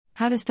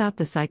How to stop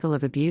the cycle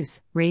of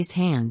abuse, raised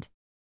hand.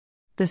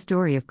 The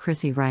story of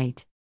Chrissy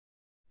Wright.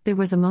 There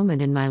was a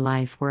moment in my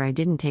life where I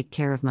didn't take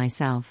care of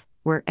myself,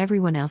 where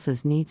everyone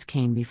else's needs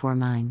came before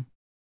mine.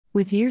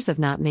 With years of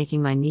not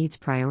making my needs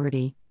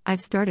priority,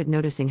 I've started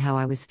noticing how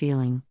I was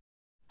feeling.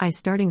 I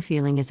started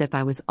feeling as if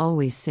I was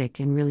always sick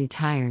and really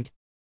tired.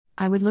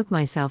 I would look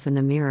myself in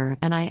the mirror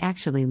and I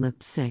actually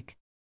looked sick.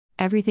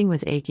 Everything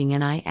was aching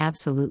and I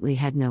absolutely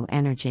had no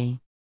energy.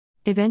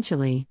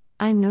 Eventually,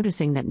 I'm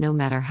noticing that no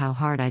matter how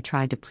hard I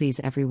tried to please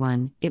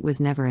everyone, it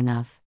was never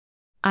enough.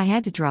 I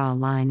had to draw a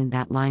line, and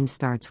that line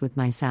starts with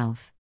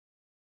myself.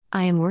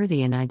 I am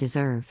worthy and I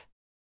deserve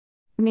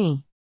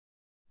me.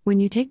 When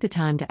you take the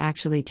time to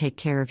actually take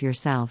care of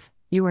yourself,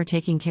 you are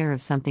taking care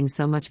of something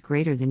so much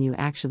greater than you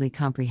actually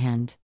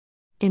comprehend.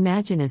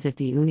 Imagine as if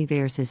the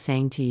universe is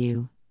saying to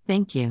you,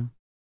 thank you.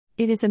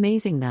 It is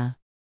amazing. The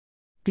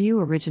View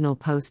original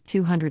post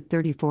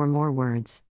 234 more words.